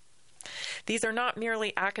manuscripts. These are not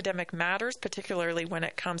merely academic matters, particularly when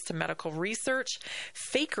it comes to medical research.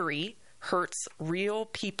 Fakery hurts real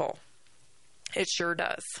people. It sure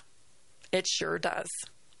does. It sure does.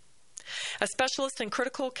 A specialist in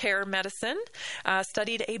critical care medicine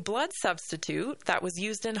studied a blood substitute that was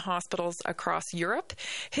used in hospitals across Europe.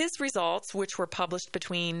 His results, which were published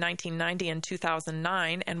between 1990 and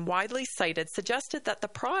 2009 and widely cited, suggested that the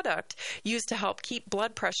product used to help keep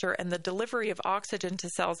blood pressure and the delivery of oxygen to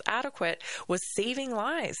cells adequate was saving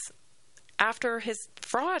lives. After his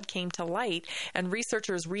fraud came to light and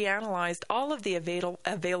researchers reanalyzed all of the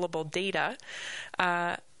available data,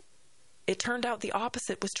 it turned out the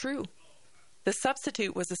opposite was true. The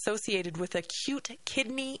substitute was associated with acute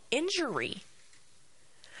kidney injury.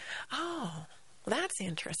 Oh, that's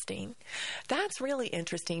interesting. That's really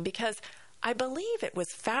interesting because I believe it was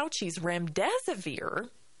Fauci's remdesivir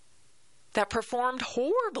that performed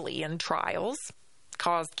horribly in trials,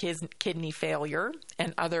 caused kidney failure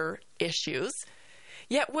and other issues,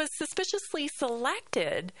 yet was suspiciously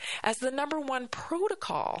selected as the number one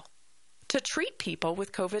protocol to treat people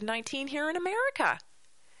with COVID-19 here in America.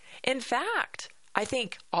 In fact, I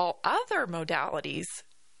think all other modalities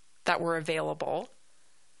that were available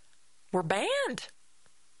were banned.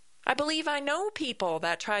 I believe I know people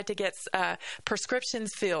that tried to get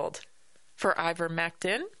prescriptions filled for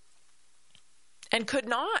ivermectin and could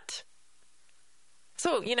not.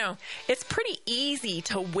 So, it's pretty easy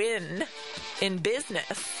to win in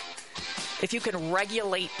business if you can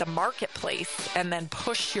regulate the marketplace and then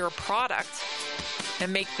push your product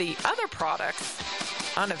and make the other products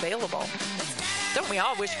unavailable. Don't we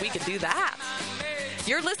all wish we could do that?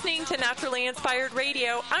 You're listening to Naturally Inspired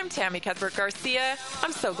Radio. I'm Tammy Cuthbert Garcia.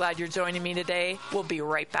 I'm so glad you're joining me today. We'll be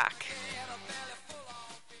right back.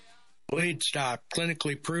 Bleed Stop,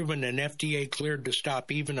 clinically proven and FDA cleared to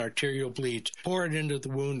stop even arterial bleeds. Pour it into the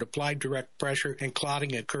wound, apply direct pressure, and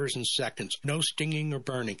clotting occurs in seconds. No stinging or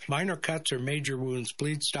burning. Minor cuts or major wounds,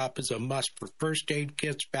 Bleed Stop is a must for first aid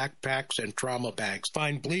kits, backpacks, and trauma bags.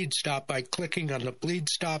 Find Bleed Stop by clicking on the Bleed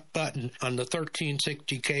Stop button on the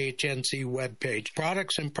 1360 KHNC webpage.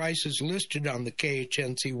 Products and prices listed on the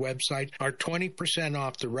KHNC website are 20%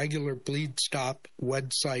 off the regular Bleed Stop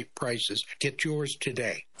website prices. Get yours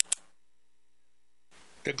today.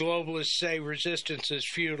 The globalists say resistance is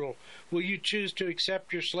futile. Will you choose to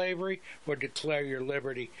accept your slavery or declare your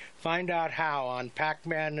liberty? Find out how on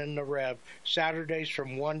Pac-Man and the Rev, Saturdays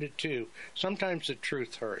from 1 to 2. Sometimes the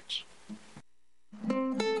truth hurts.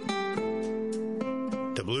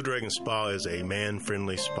 The Blue Dragon Spa is a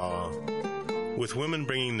man-friendly spa, with women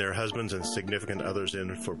bringing their husbands and significant others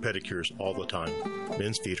in for pedicures all the time.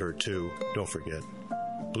 Men's feet hurt too, don't forget.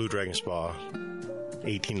 Blue Dragon Spa,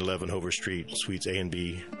 1811 Hover Street, Suites A and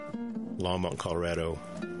B, Longmont, Colorado,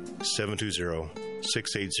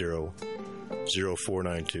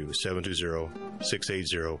 720-680-0492,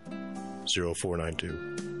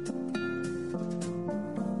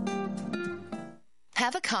 720-680-0492.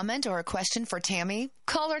 Have a comment or a question for Tammy?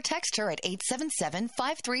 Call or text her at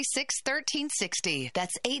 877-536-1360.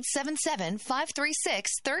 That's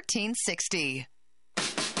 877-536-1360.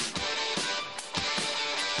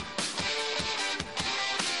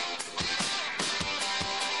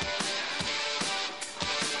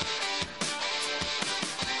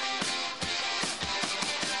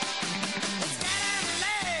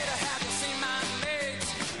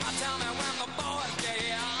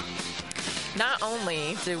 Not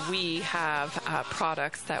only do we have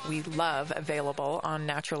products that we love available on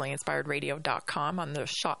naturallyinspiredradio.com on the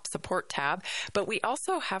shop support tab, but we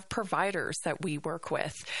also have providers that we work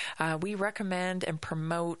with. We recommend and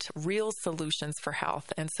promote real solutions for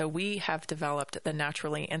health. And so we have developed the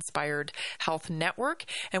Naturally Inspired Health Network.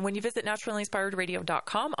 And when you visit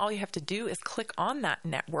naturallyinspiredradio.com, all you have to do is click on that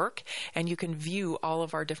network and you can view all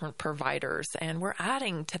of our different providers. And we're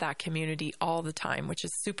adding to that community all the time, which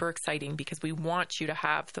is super exciting because we want you to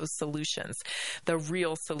have those solutions, the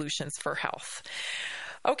real solutions for health.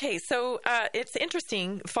 Okay, so it's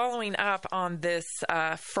interesting following up on this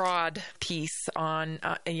fraud piece on,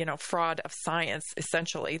 fraud of science,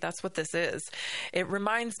 essentially. That's what this is. It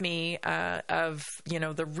reminds me of,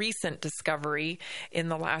 the recent discovery in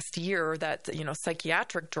the last year that,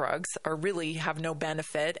 psychiatric drugs really have no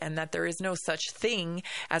benefit, and that there is no such thing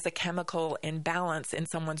as a chemical imbalance in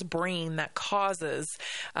someone's brain that causes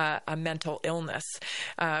a mental illness.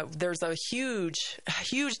 There's a huge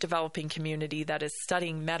developing community that is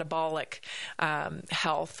studying metabolic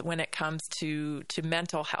health when it comes to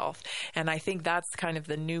mental health. And I think that's kind of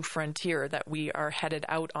the new frontier that we are headed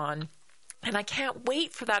out on. And I can't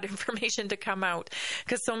wait for that information to come out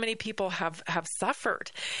because so many people have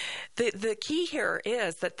suffered. The key here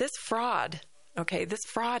is that this fraud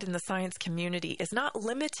in the science community is not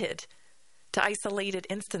limited to isolated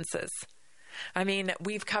instances. I mean,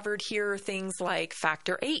 we've covered here things like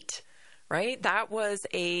Factor VIII. Right? That was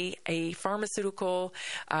a pharmaceutical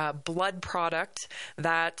blood product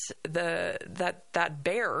that that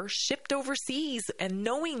Bayer shipped overseas and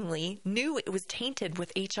knowingly knew it was tainted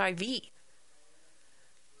with HIV.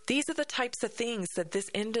 These are the types of things that this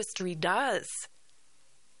industry does.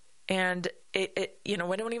 And we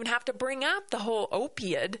don't even have to bring up the whole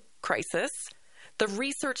opioid crisis. The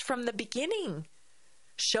research from the beginning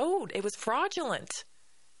showed it was fraudulent,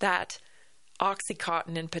 that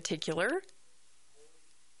OxyContin in particular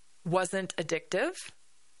wasn't addictive.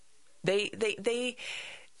 They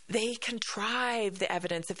contrive the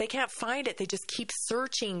evidence. If they can't find it, they just keep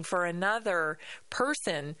searching for another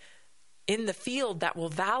person in the field that will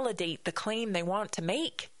validate the claim they want to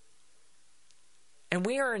make. And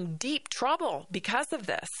we are in deep trouble because of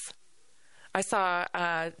this. I saw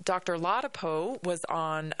Dr. Ladapo was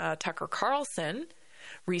on Tucker Carlson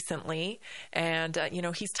recently, and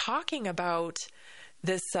he's talking about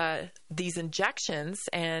these injections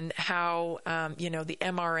and how the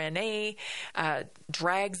mRNA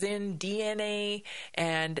drags in DNA,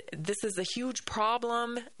 and this is a huge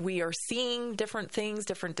problem. We are seeing different things,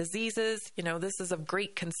 different diseases. This is of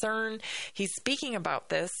great concern. He's speaking about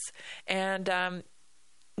this, and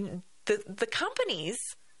the companies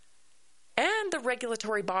and the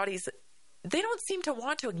regulatory bodies, they don't seem to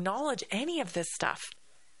want to acknowledge any of this stuff.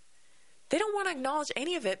 They don't want to acknowledge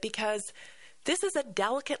any of it because this is a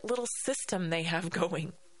delicate little system they have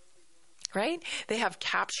going, right? They have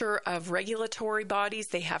capture of regulatory bodies.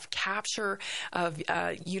 They have capture of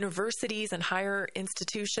universities and higher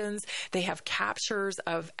institutions. They have captures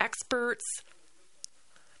of experts.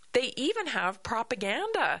 They even have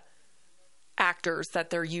propaganda actors that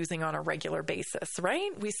they're using on a regular basis,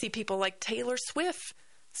 right? We see people like Taylor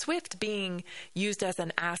Swift being used as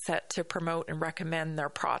an asset to promote and recommend their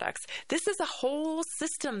products. This is a whole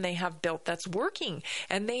system they have built that's working,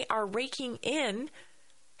 and they are raking in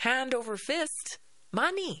hand over fist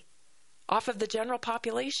money off of the general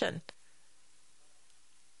population.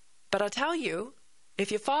 But I'll tell you,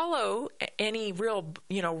 if you follow any real,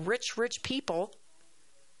 rich people,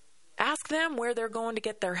 ask them where they're going to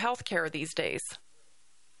get their health care these days.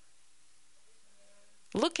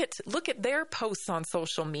 Look at their posts on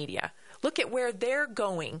social media. Look at where they're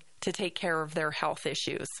going to take care of their health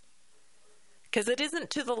issues. Because it isn't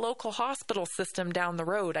to the local hospital system down the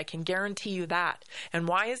road. I can guarantee you that. And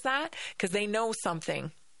why is that? Because they know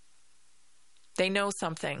something. They know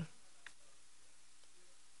something.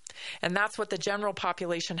 And that's what the general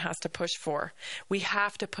population has to push for. We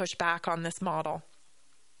have to push back on this model.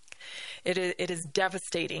 It is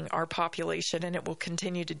devastating our population, and it will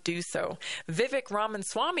continue to do so. Vivek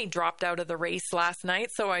Ramaswamy dropped out of the race last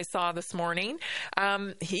night, so I saw this morning.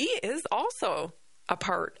 He is also a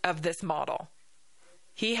part of this model.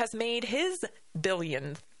 He has made his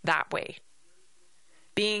billion that way.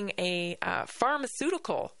 Being a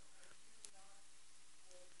pharmaceutical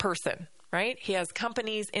person, right? He has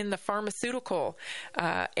companies in the pharmaceutical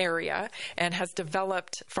area and has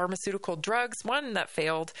developed pharmaceutical drugs, one that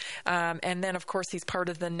failed. And then, of course, he's part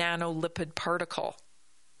of the nanolipid particle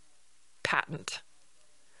patent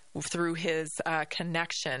through his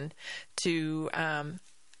connection to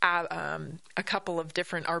a couple of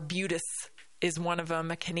different, Arbutus is one of them,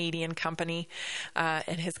 a Canadian company,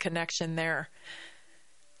 and his connection there.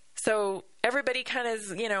 So everybody kind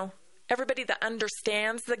of, everybody that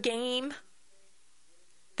understands the game,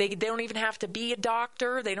 they don't even have to be a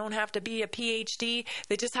doctor. They don't have to be a PhD.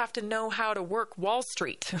 They just have to know how to work Wall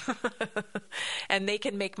Street. And they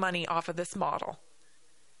can make money off of this model.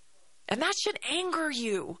 And that should anger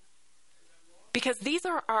you, because these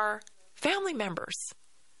are our family members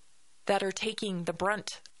that are taking the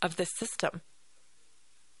brunt of this system.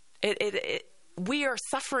 We are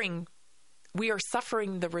suffering. We are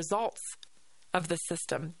suffering the results of the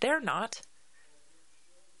system. They're not.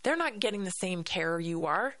 They're not getting the same care you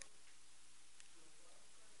are.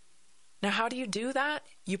 Now, how do you do that?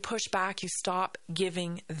 You push back. You stop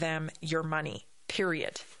giving them your money,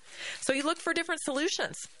 period. So you look for different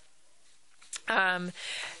solutions.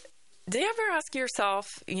 Do you ever ask yourself,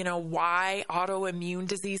 why autoimmune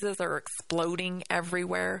diseases are exploding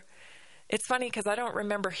everywhere? It's funny because I don't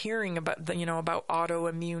remember hearing about about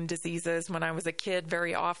autoimmune diseases when I was a kid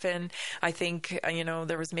very often. I think,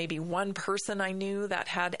 there was maybe one person I knew that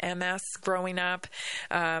had MS growing up.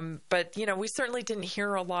 But, we certainly didn't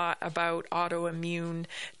hear a lot about autoimmune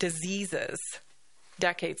diseases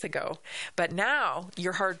decades ago. But now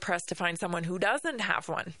you're hard pressed to find someone who doesn't have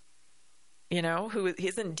one. Who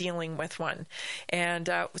isn't dealing with one. And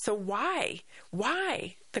so why?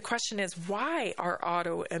 Why? The question is, why are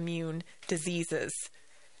autoimmune diseases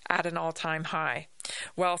at an all-time high?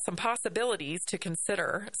 Well, some possibilities to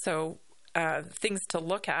consider. So things to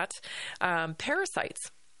look at.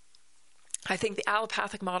 Parasites. I think the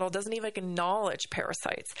allopathic model doesn't even acknowledge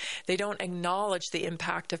parasites. They don't acknowledge the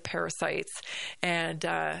impact of parasites and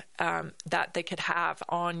that they could have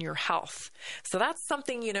on your health. So that's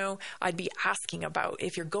something, I'd be asking about.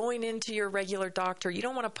 If you're going into your regular doctor, you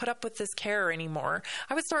don't want to put up with this care anymore,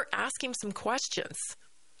 I would start asking some questions.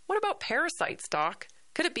 What about parasites, doc?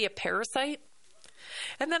 Could it be a parasite?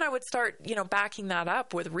 And then I would start, backing that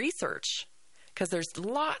up with research. Because there's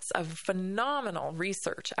lots of phenomenal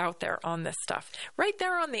research out there on this stuff. Right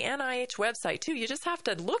there on the NIH website, too. You just have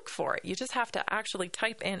to look for it. You just have to actually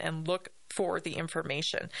type in and look for the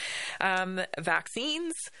information.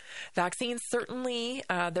 Vaccines. Vaccines, certainly,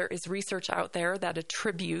 there is research out there that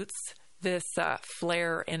attributes this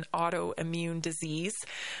flare in autoimmune disease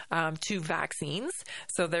to vaccines.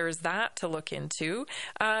 So there's that to look into.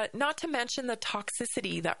 Not to mention the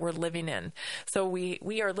toxicity that we're living in. So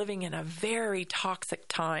we are living in a very toxic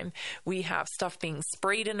time. We have stuff being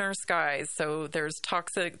sprayed in our skies. So there's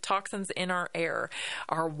toxins in our air.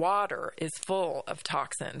 Our water is full of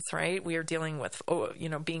toxins, right? We are dealing with,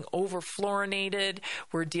 being overfluorinated.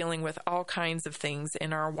 We're dealing with all kinds of things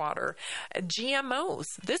in our water. GMOs.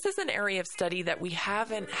 This is an area of study that we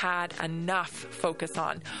haven't had enough focus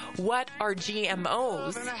on. What are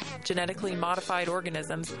GMOs, genetically modified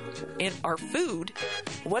organisms, in our food?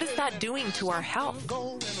 What is that doing to our health?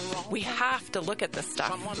 We have to look at this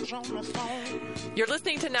stuff. You're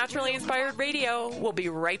listening to Naturally Inspired Radio. We'll be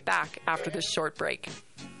right back after this short break.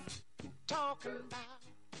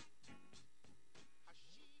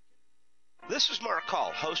 This is Mark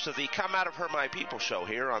Call, host of the Come Out of Her My People show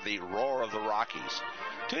here on the Roar of the Rockies.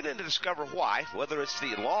 Tune in to discover why, whether it's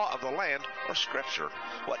the law of the land or scripture,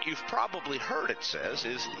 what you've probably heard it says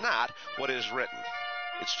is not what is written.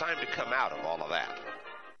 It's time to come out of all of that.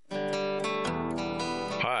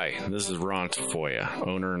 Hi, this is Ron Tafoya,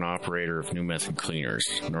 owner and operator of New Method Cleaners,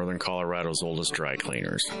 Northern Colorado's oldest dry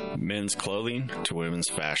cleaners. Men's clothing to women's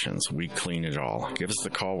fashions, we clean it all. Give us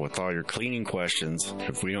a call with all your cleaning questions.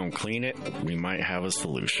 If we don't clean it, we might have a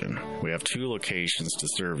solution. We have 2 locations to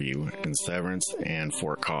serve you in Severance and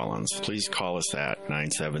Fort Collins. Please call us at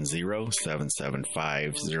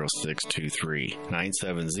 970-775-0623.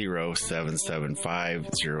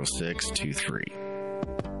 970-775-0623.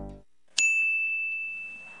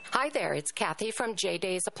 Hi there, it's Kathy from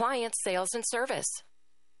J-Days Appliance Sales and Service.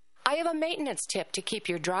 I have a maintenance tip to keep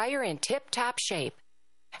your dryer in tip-top shape.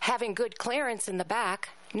 Having good clearance in the back,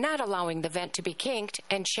 not allowing the vent to be kinked,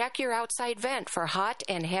 and check your outside vent for hot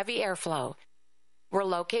and heavy airflow. We're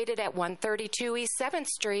located at 132 East 7th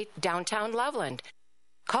Street, downtown Loveland.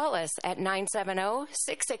 Call us at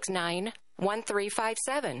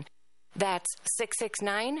 970-669-1357. That's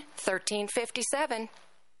 669-1357.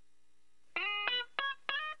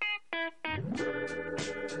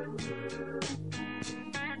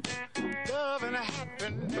 Love and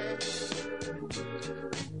happiness.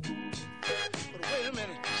 But wait a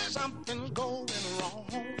minute, something going wrong.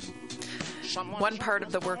 One part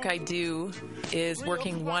of the work I do is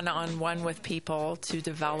working one-on-one with people to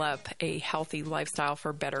develop a healthy lifestyle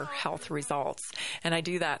for better health results. And I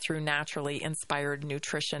do that through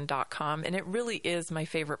naturallyinspirednutrition.com. And it really is my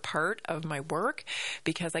favorite part of my work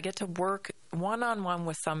because I get to work one-on-one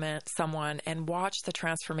with someone and watch the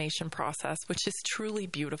transformation process, which is truly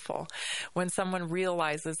beautiful. When someone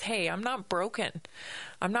realizes, hey, I'm not broken.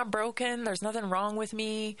 I'm not broken. There's nothing wrong with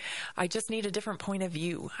me. I just need a different point of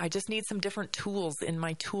view. I just need some different tools in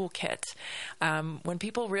my toolkit. when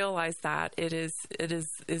people realize that, it is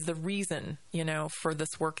the reason, for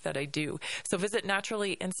this work that I do. So visit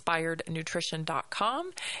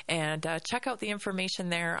naturallyinspirednutrition.com and check out the information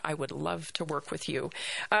there. I would love to work with you.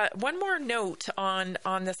 One more note on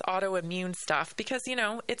this autoimmune stuff, because,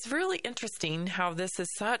 it's really interesting how this is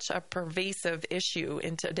such a pervasive issue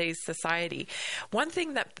in today's society. One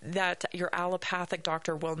thing that your allopathic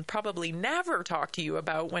doctor will probably never talk to you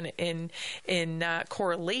about when in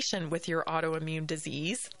correlation with your autoimmune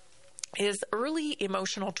disease is early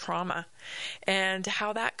emotional trauma, and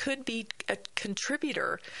how that could be a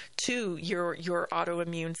contributor to your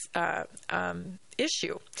autoimmune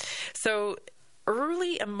issue. So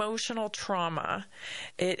early emotional trauma,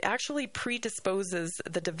 it actually predisposes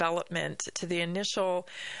the development to the initial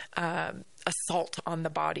assault on the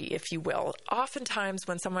body, if you will. Oftentimes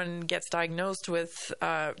when someone gets diagnosed with,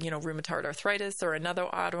 rheumatoid arthritis or another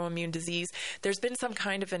autoimmune disease, there's been some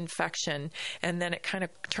kind of infection, and then it kind of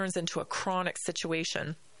turns into a chronic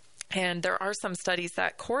situation. And there are some studies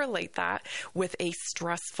that correlate that with a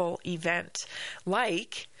stressful event,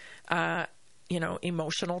 like,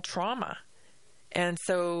 emotional trauma. And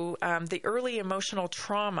so the early emotional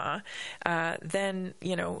trauma then,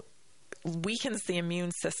 weakens the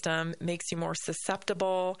immune system, makes you more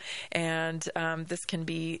susceptible, and this can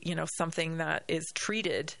be, something that is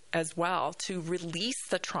treated as well to release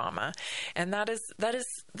the trauma. And that is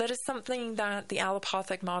something that the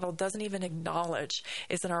allopathic model doesn't even acknowledge,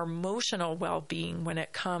 is in our emotional well-being when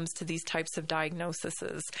it comes to these types of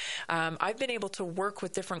diagnoses. I've been able to work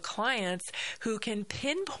with different clients who can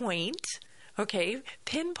pinpoint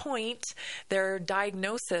their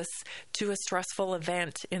diagnosis to a stressful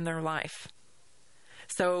event in their life.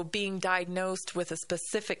 So being diagnosed with a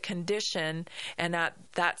specific condition, and at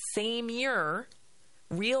that same year,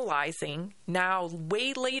 realizing now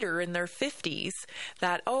way later in their 50s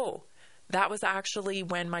that, that was actually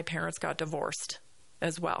when my parents got divorced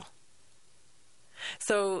as well.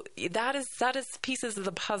 So that is pieces of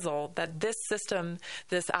the puzzle that this system,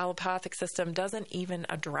 this allopathic system, doesn't even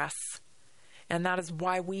address. And that is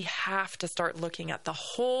why we have to start looking at the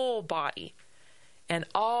whole body and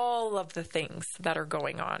all of the things that are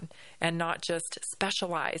going on, and not just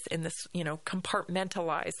specialize in this,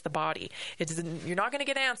 compartmentalize the body. You're not going to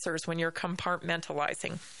get answers when you're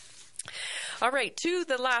compartmentalizing. All right, to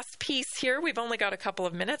the last piece here. We've only got a couple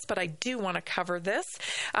of minutes, but I do want to cover this.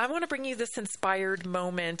 I want to bring you this inspired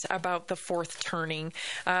moment about the fourth turning.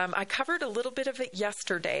 I covered a little bit of it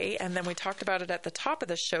yesterday, and then we talked about it at the top of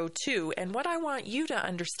the show too. And what I want you to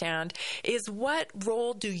understand is, what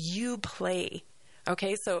role do you play?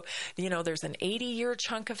 Okay, so, there's an 80-year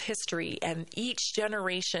chunk of history, and each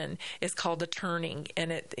generation is called a turning,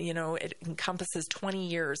 and it encompasses 20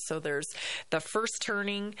 years. So there's the first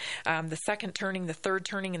turning, the second turning, the third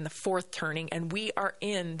turning, and the fourth turning, and we are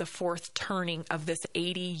in the fourth turning of this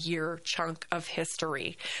 80-year chunk of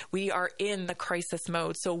history. We are in the crisis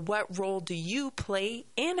mode. So what role do you play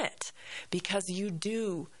in it? Because you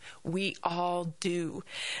do. We all do.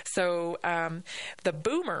 So the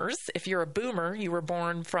boomers, if you're a boomer, you were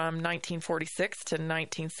born from 1946 to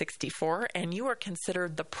 1964, and you are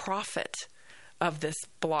considered the prophet of this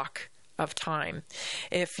block of time.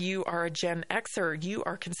 If you are a Gen Xer, you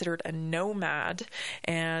are considered a nomad,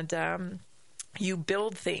 and you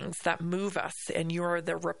build things that move us, and you're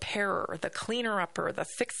the repairer, the cleaner-upper, the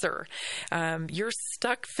fixer. You're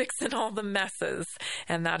stuck fixing all the messes,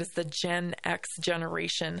 and that is the Gen X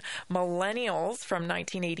generation. Millennials from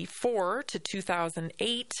 1984 to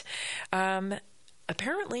 2008,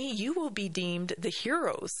 apparently you will be deemed the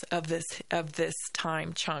heroes of this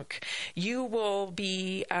time chunk. You will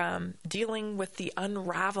be dealing with the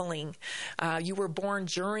unraveling. You were born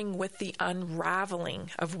with the unraveling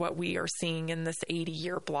of what we are seeing in this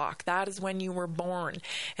 80-year block. That is when you were born.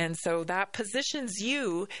 And so that positions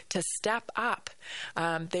you to step up.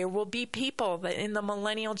 There will be people that in the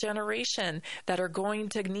millennial generation that are going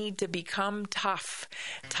to need to become tough.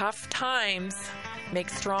 Tough times make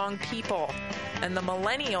strong people. And the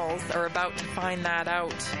millennials are about to find that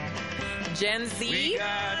out. Gen Z,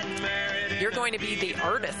 you're going to be the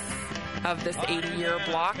artists of this 80-year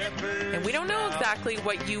block. And we don't know exactly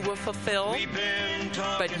what you will fulfill,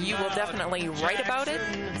 but you will definitely write about it,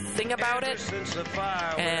 sing about it,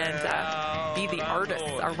 and be the artists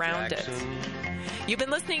around it. You've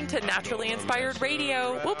been listening to Naturally Inspired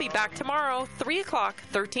Radio. We'll be back tomorrow, 3 o'clock,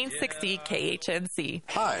 1360 KHNC.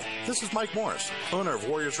 Hi, this is Mike Morris, owner of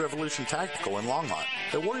Warriors Revolution Tactical in Longmont.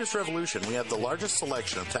 At Warriors Revolution, we have the largest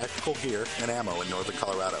selection of tactical gear and ammo in northern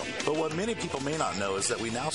Colorado. But what many people may not know is that we now